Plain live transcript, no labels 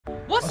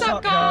What's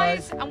up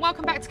guys? And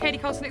welcome back to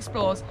Coulston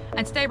Explores,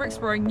 and today we're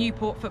exploring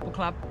Newport Football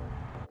Club.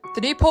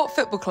 The Newport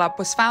Football Club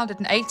was founded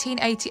in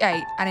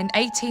 1888 and in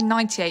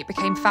 1898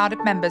 became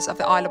founded members of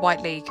the Isle of Wight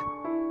League.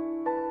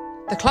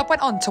 The club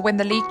went on to win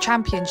the league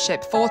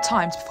championship 4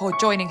 times before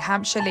joining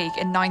Hampshire League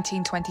in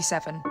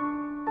 1927.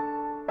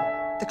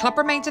 The club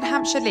remained in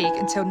Hampshire League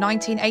until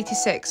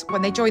 1986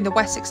 when they joined the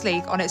Wessex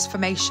League on its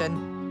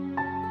formation.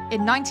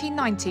 In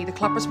 1990, the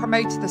club was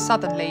promoted to the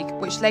Southern League,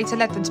 which later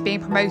led them to being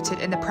promoted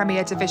in the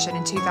Premier Division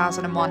in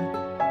 2001.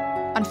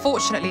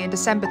 Unfortunately, in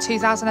December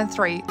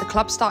 2003, the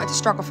club started to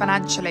struggle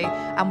financially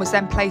and was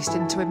then placed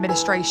into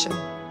administration.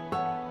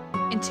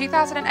 In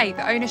 2008,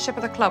 the ownership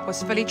of the club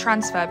was fully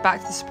transferred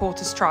back to the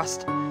Supporters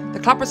Trust. The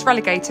club was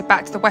relegated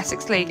back to the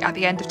Wessex League at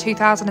the end of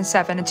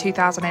 2007 and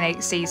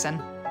 2008 season.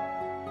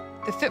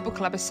 The football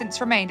club has since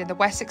remained in the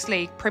Wessex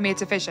League Premier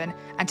Division,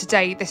 and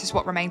today this is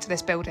what remains of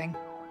this building.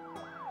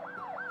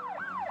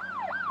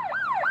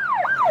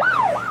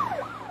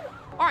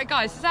 Alright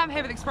guys, so I'm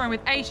here with Exploring with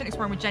Asian,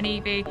 Exploring with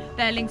Genevieve.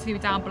 Their links will be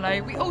down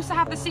below. We also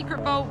have the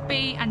Secret Vault,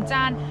 B and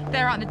Dan.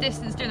 They're out in the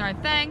distance doing their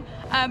own thing.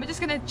 We're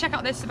just going to check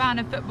out this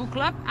Savannah Football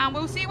Club and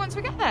we'll see you once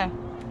we get there.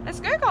 Let's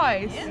go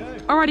guys. Yeah.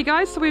 Alrighty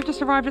guys, so we've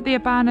just arrived at the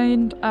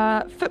abandoned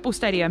football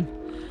stadium.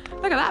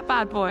 Look at that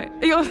bad boy.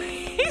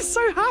 He's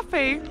so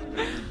happy.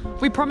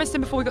 We promised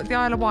him before we got to the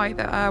Isle of Wight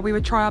that we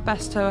would try our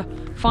best to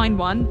find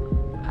one.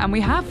 And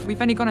we have.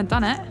 We've only gone and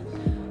done it.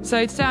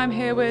 So today I'm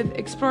here with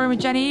Exploring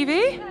with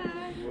Genevieve.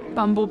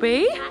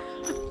 Bumblebee,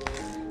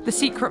 the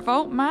Secret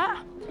Vault,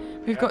 Matt.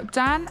 We've got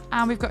Dan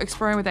and we've got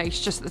Exploring with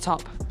Ace just at the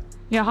top.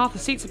 Yeah, half the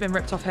seats have been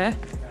ripped off here.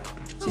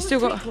 So you've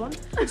still got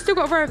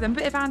a row of them.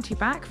 Bit of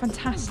anti-back,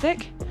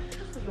 fantastic.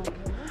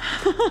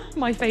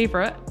 My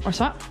favourite. What's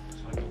that?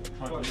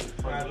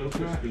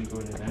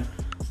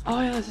 Oh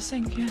yeah, there's a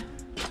sink, yeah.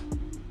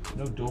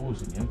 No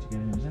doors in here to get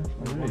in, is there?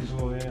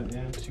 Oh, really?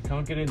 Yeah. So you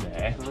can't get in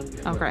there.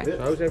 Oh great. So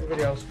how's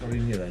everybody else got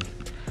in here then?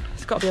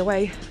 It's got to be a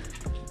way.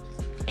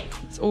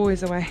 It's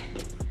always a way.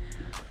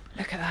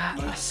 Look at that.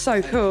 That's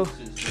so cool.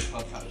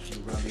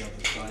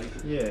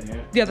 Yeah.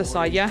 The other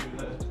side, yeah?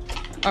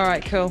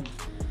 Alright, cool.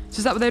 So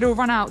is that where they'd all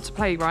run out to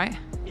play, right?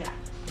 Yeah.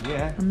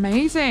 Yeah.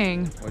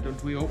 Amazing. Why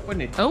don't we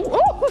open it?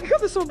 Oh my god,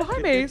 there's someone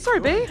behind me. Sorry,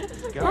 B.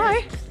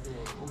 Hi.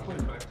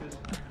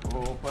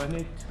 Open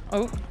it.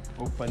 Oh.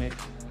 Open it.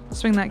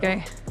 Swing that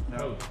gate.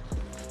 No.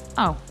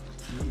 Oh. Well,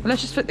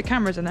 let's just flip the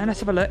cameras in there. Let's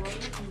have a look.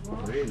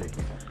 Really?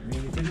 I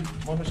mean, you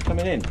didn't want us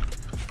coming in?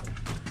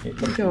 It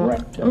looks Sure.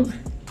 wrecked. Oh.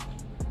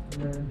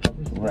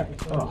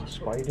 Wrecked. Oh,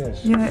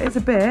 spiders. Yeah, it's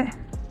a bit.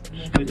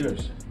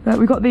 Spiders. But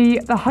we've got the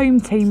home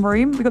team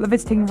room. We've got the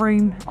visiting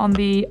room on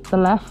the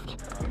left.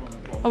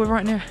 Oh, we're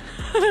right near,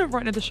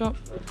 right near the shop.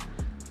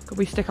 God,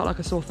 we stick out like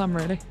a sore thumb,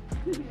 really.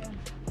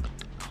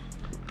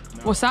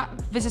 What's that?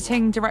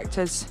 Visiting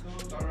directors.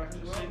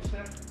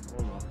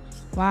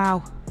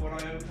 Wow.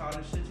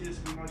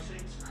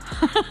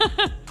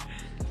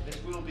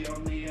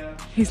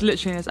 He's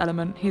literally in his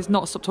element. He's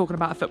not stopped talking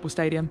about a football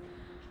stadium.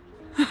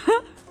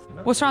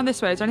 What's around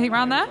this way? Is there anything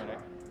around there?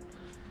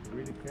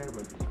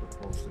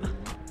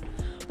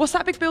 What's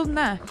that big building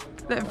there?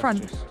 That in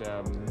front? Just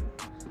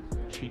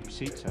cheap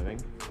seats, I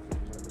think.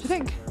 Do you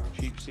think?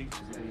 Cheap seats,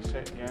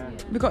 yeah.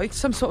 We've got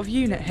some sort of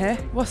unit here.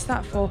 What's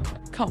that for?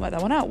 Can't work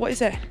that one out. What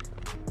is it?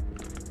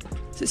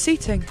 Is it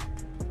seating?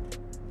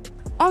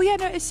 Oh yeah,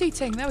 no, it's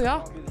seating. There we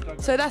are.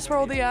 So that's where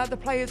all the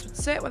players would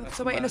sit when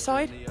they're waiting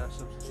aside.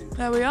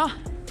 There we are.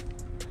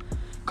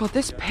 God,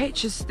 this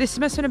pitch is... This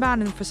must have been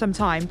abandoned for some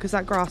time because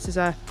that grass is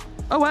a...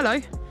 Oh, hello.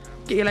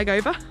 Get your leg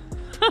over.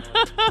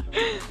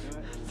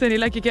 It's the only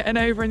leg you're getting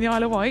over in the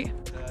Isle of Wight.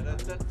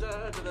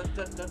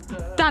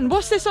 Dan,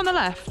 what's this on the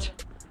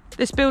left?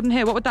 This building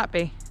here, what would that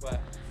be?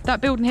 Where?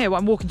 That building here, what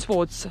I'm walking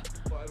towards.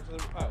 What,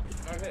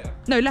 over here?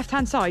 No,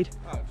 left-hand side.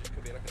 Oh, it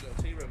could be like a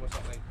little tea room or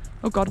something.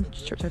 Oh God, I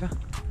just tripped over.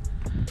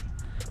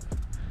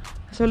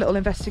 So a little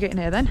investigating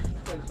here then.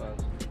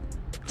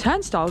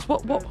 Turnstiles?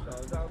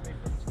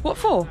 What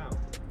for?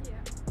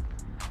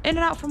 In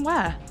and out from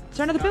where? Is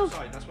there another building?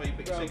 That's where you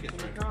put your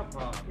tickets through. Car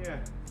park, yeah.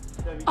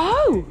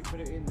 Oh! You put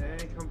it in there,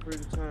 come through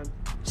the turn.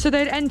 So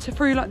they'd enter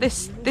through like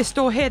this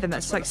door here then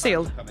that's like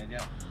sealed? Come in,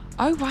 yeah.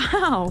 Oh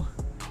wow!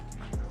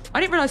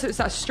 I didn't realise it was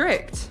that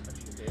strict.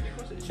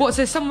 What,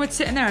 so someone would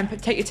sit in there and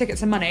take your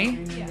tickets and money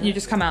and you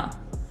just come out?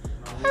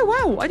 Oh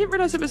wow, I didn't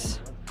realise it was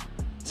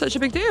such a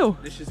big deal.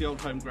 This is the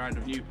old home ground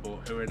of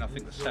Newport, who are in, I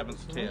think, the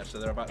 7th tier, so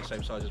they're about the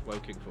same size as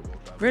Woking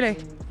Football Club. Really?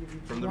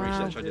 From the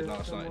research I did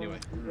last night, anyway.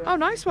 Oh,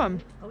 nice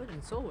one. I wouldn't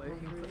have saw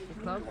Woking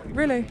Football Club.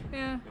 Really?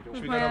 Yeah.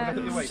 Should we go and have a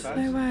look at the away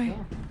fans? No way.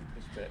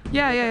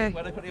 Yeah.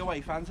 Where they put the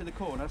away fans in the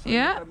corner. So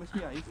Yeah.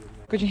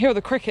 Could you hear all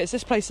the crickets?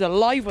 This place is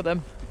alive with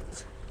them.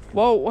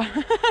 Whoa.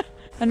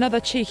 Another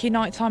cheeky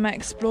nighttime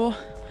explore.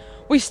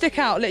 We stick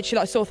out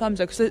literally like sore thumbs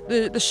though, because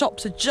the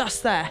shops are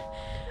just there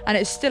and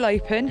it's still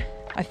open,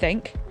 I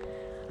think.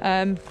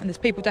 And there's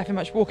people definitely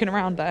much walking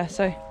around there.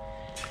 So,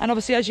 and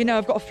obviously, as you know,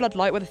 I've got a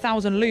floodlight with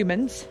 1,000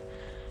 lumens,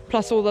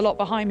 plus all the lot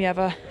behind me have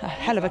a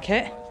hell of a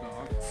kit.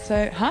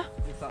 So, huh?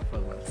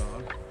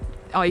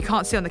 Oh, you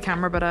can't see on the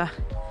camera, but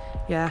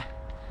yeah,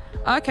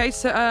 Okay,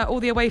 so all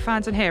the away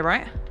fans in here,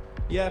 right?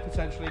 Yeah,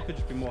 potentially. It could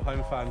just be more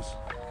home fans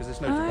because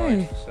there's no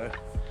divide. So.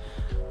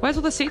 Where's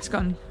all the seats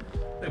gone?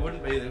 They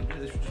wouldn't be.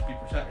 This would just be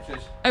protected.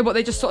 Oh, what,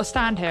 they just sort of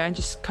stand here and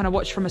just kind of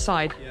watch from a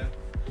side? Yeah.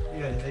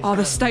 Yeah. Oh,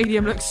 the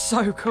stadium looks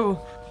so cool.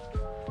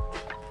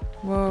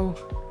 Whoa.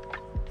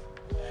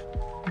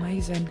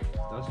 Amazing. It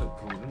does look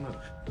cool, doesn't it?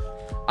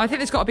 I think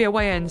there's got to be a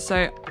way in,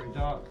 so Pretty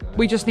dark though.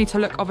 we just need to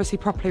look obviously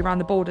properly around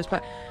the borders,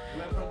 but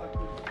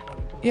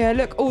yeah,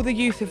 look, all the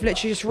youth have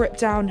literally just ripped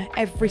down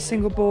every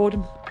single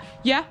board.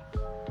 Yeah?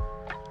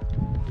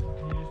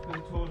 Can you just put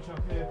a torch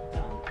up here for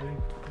now,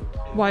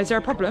 please? Why, is there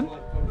a problem?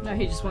 No,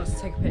 he just wants to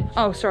take a picture.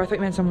 Oh, sorry, I thought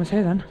you meant someone was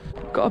here then.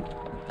 Got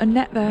a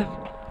net there.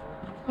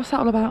 What's that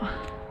all about?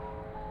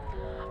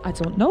 I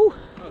don't know.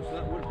 Oh, so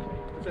that would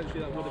potentially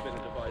that would have been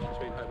a divide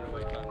between home and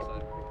away fans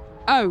then.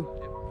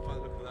 Oh, Yeah, by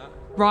the look of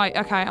that. right,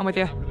 okay, I'm with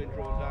you. That would have been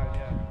drawn down,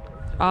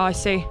 yeah. Oh, I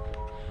see.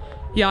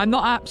 Yeah, I'm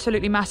not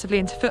absolutely massively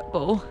into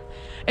football.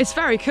 It's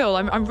very cool.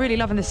 I'm really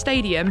loving the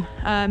stadium.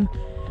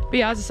 But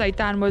yeah, as I say,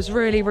 Dan was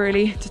really,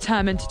 really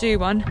determined to do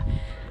one.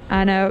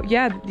 And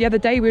yeah, the other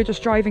day we were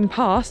just driving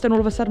past and all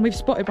of a sudden we've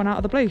spotted one out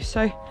of the blue.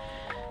 So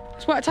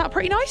it's worked out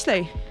pretty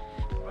nicely.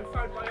 I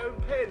found my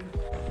own pin.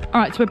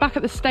 All right, so we're back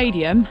at the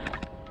stadium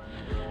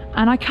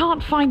and I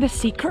can't find the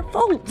secret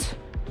vault.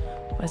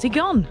 Where's he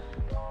gone?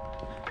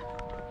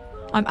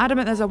 I'm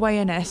adamant there's a way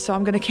in this, so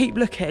I'm going to keep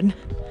looking.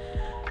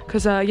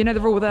 Because you know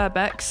the rule with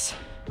Urbex,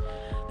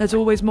 there's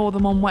always more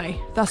than one way.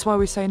 That's why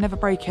we say never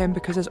break in,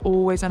 because there's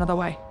always another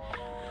way.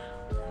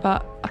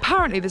 But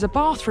apparently there's a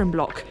bathroom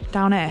block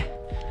down here.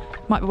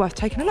 Might be worth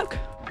taking a look.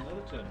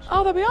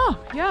 Oh, there we are,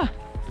 yeah.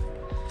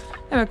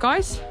 There we go,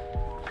 guys.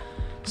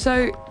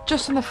 So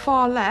just on the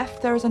far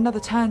left, there is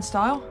another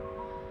turnstile.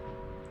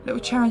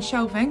 Little chair and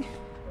shelving.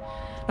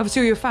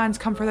 Obviously all your fans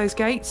come through those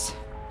gates.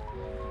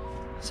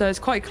 So it's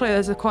quite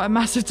clear there's quite a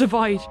massive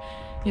divide.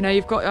 You know,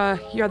 you've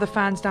got your other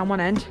fans down one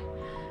end.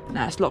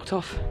 Now it's locked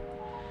off.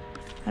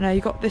 And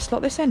you've got this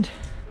lot this end.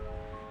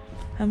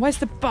 And where's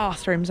the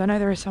bathrooms? I know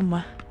there is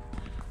somewhere.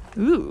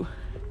 Ooh.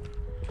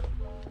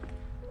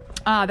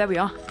 Ah, there we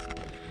are.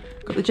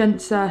 Got the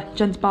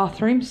gents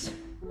bathrooms.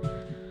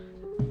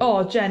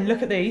 Oh, Jen,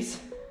 look at these.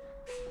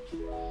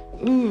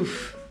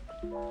 Oof.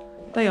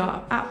 They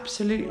are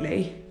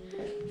absolutely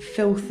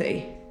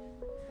filthy.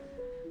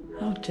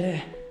 Oh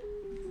dear.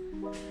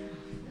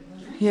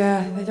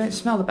 Yeah, they don't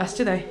smell the best,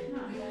 do they?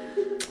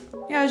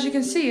 Yeah, as you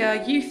can see,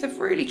 youth have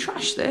really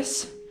trashed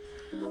this.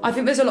 I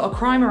think there's a lot of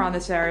crime around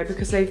this area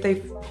because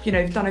they've you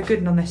know, done a good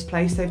one on this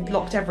place. They've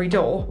locked every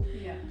door.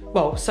 Yeah.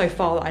 Well, so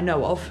far that I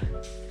know of.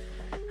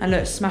 And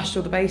look, smashed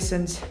all the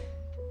basins.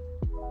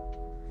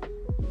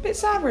 Bit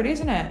sad, really,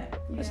 isn't it?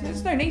 Yeah.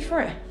 There's no need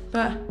for it,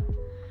 but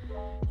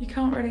you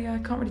can't really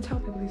tell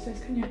people these days,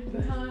 can you?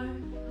 But, No,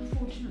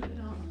 unfortunately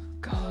not.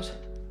 God.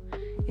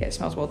 Yeah, it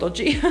smells well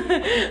dodgy.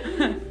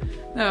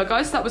 No,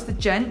 guys, that was the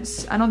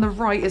gents, and on the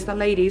right is the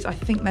ladies. I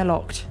think they're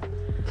locked.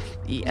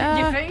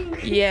 Yeah. You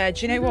think? Yeah,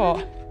 do you know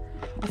what?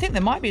 I think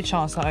there might be a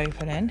chance that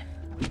opening.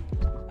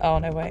 Oh,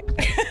 no, wait.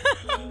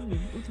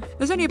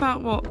 There's only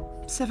about,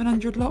 what,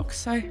 700 locks,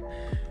 so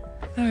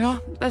there we are.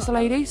 There's the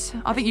ladies.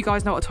 I think you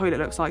guys know what a toilet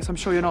looks like, so I'm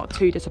sure you're not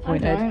too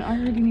disappointed. I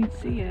really need to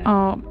see it.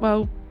 Oh,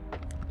 well,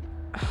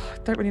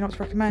 don't really know what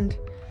to recommend.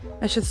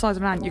 It's just the size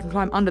of an ant. You can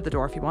climb under the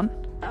door if you want.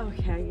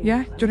 Okay.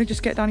 Yeah? Do you want to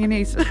just get down on your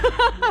knees?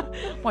 Why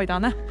are you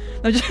down there?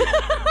 No, just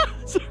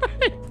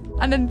sorry.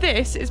 And then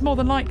this is more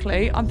than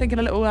likely, I'm thinking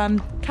a little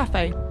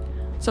cafe.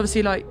 So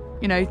obviously, like,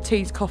 you know,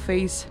 teas,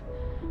 coffees,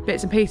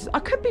 bits and pieces. I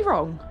could be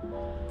wrong.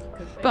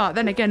 But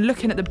then again,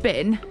 looking at the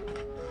bin,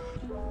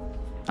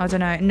 I don't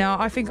know. No,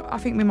 I think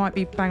we might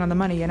be bang on the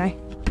money, you know.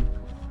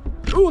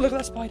 Oh, look at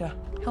that spider.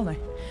 Hell no.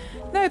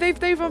 No,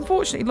 they've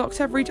unfortunately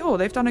locked every door.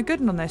 They've done a good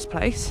one on this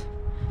place.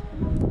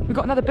 We've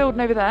got another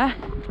building over there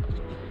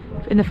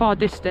in the far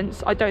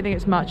distance. I don't think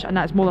it's much, and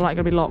that's more than likely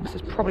going to be locked, so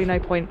there's probably no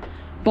point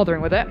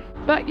bothering with it.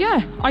 But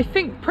yeah, I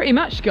think pretty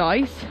much,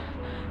 guys,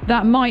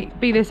 that might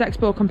be this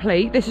explore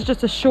complete. This is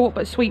just a short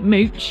but sweet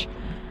mooch.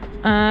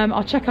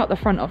 I'll check out the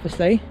front,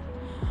 obviously.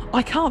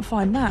 I can't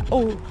find that.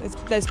 Oh,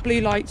 there's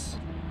blue lights.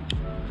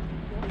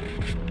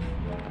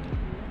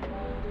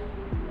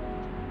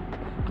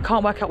 I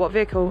can't work out what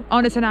vehicle. Oh,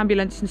 and it's an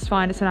ambulance. It's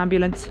fine, it's an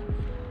ambulance.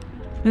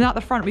 And out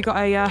the front we got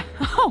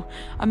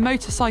a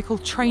motorcycle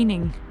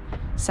training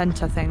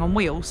centre thing on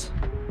wheels.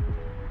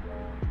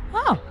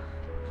 Oh,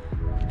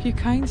 a few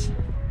cones.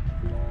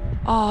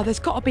 Oh, there's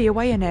got to be a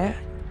way in here.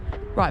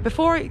 Right,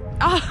 before it...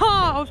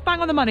 Ah, I was bang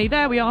on the money.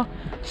 There we are.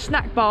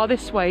 Snack bar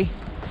this way.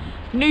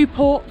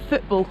 Newport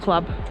Football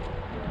Club.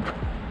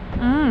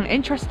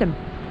 Interesting.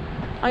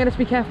 I'm going to have to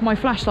be careful with my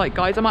flashlight,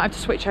 guys. I might have to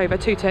switch over.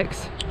 2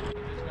 ticks.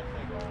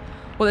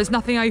 Well, there's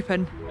nothing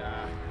open.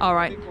 All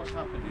right. I think what's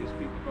happened is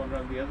people have gone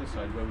around the other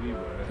side where we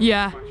were.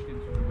 Yeah. Smashed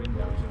into the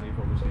windows and they've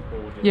obviously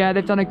boarded. Yeah,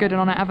 they've done a good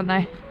one on it, haven't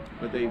they?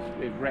 But they've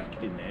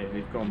wrecked in there.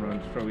 They've gone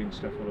around throwing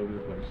stuff all over the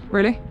place.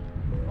 Really?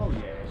 Oh yeah,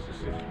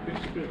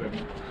 it's a bit of a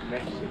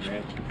mess in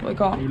there. What we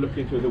got? When you look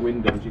into the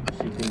windows, you can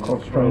see things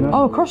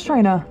Oh, cross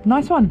trainer.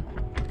 Nice one.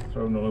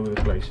 thrown all over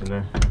the place in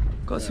there.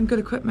 Got some good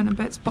equipment and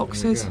bits,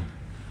 boxes,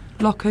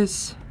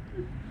 lockers.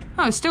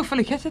 Oh, it's still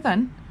fully kitted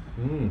then.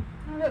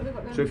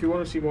 So if you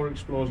want to see more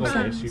explores like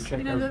this, you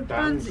check out the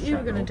bands that you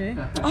were going to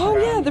do. Oh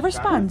yeah, the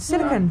wristbands,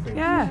 silicone.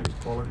 Yeah.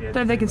 Don't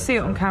know if they can see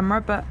it on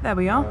camera, but there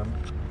we are.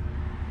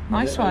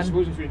 Nice I one.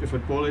 suppose if you're into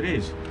football, it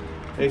is.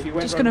 If you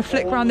went Just going to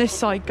flick around this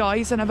side,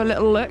 guys, and have a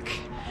little look.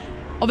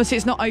 Obviously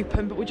it's not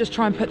open, but we'll just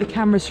try and put the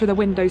cameras through the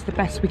windows the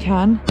best we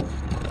can.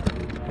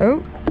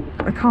 Oh,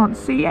 I can't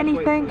see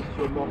anything.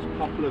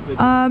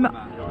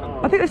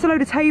 I think there's a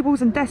load of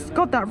tables and desks.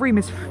 God, that room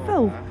is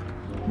full.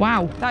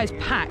 Wow, that is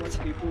packed.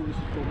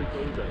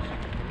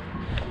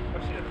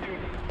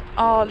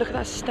 Oh, look at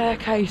that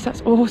staircase.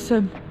 That's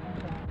awesome.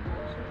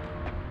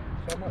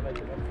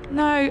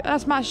 No,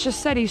 as Matt's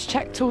just said, he's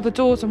checked all the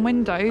doors and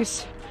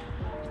windows,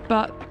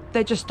 but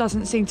there just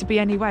doesn't seem to be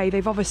any way.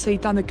 They've obviously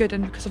done the good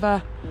and because of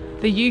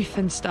the youth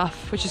and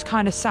stuff, which is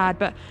kind of sad.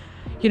 But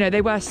you know,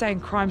 they were saying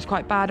crime's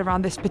quite bad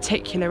around this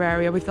particular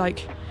area with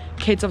like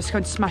kids obviously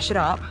going to smash it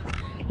up.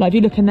 Like if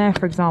you look in there,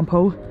 for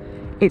example,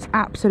 it's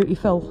absolutely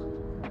full.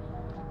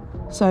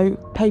 So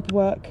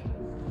paperwork,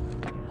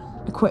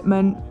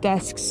 equipment,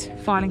 desks,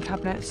 filing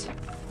cabinets,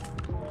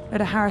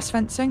 bit of Harris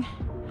fencing.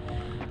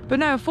 But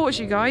no,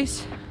 unfortunately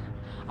guys,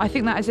 I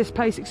think that is this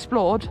place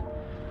explored.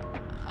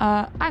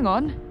 Hang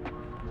on,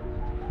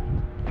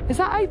 is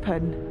that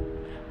open?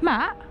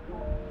 Matt,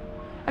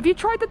 have you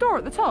tried the door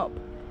at the top?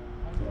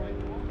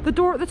 The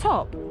door at the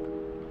top?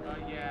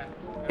 Yeah.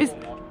 Is I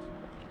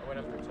went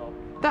up the top.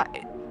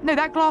 that, no,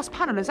 that glass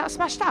panel, is that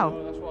smashed out?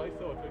 Oh, that's what I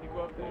thought. When you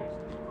go up there, it's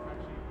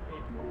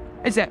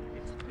actually Is it?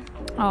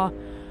 Oh,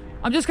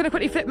 I'm just going to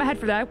quickly flip my head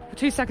through there for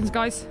 2 seconds,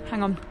 guys.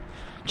 Hang on.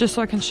 Just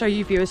so I can show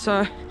you viewers.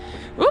 So,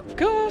 oh,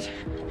 God.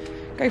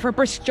 Go for a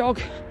brisk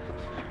jog.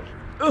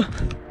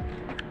 Ugh.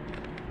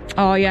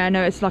 Oh, yeah,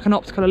 no, it's like an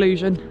optical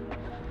illusion.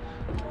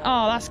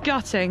 Oh, that's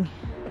gutting.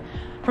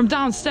 From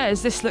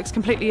downstairs, this looks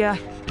completely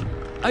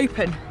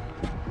open.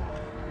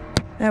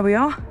 There we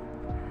are.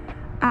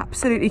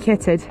 Absolutely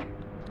kitted.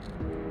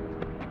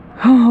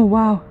 Oh,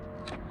 wow.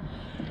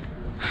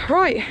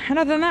 Right, and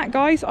other than that,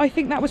 guys, I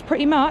think that was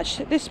pretty much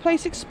this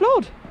place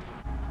explored.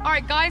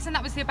 Alright guys, and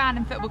that was the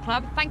Abandoned Football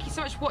Club. Thank you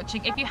so much for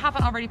watching. If you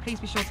haven't already, please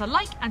be sure to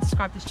like and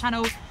subscribe to this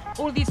channel.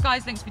 All of these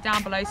guys' links will be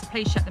down below, so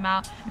please check them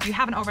out. If you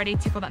haven't already,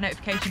 tickle that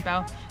notification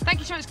bell. Thank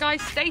you so much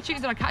guys, stay tuned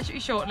and I'll catch you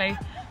shortly.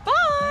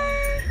 Bye!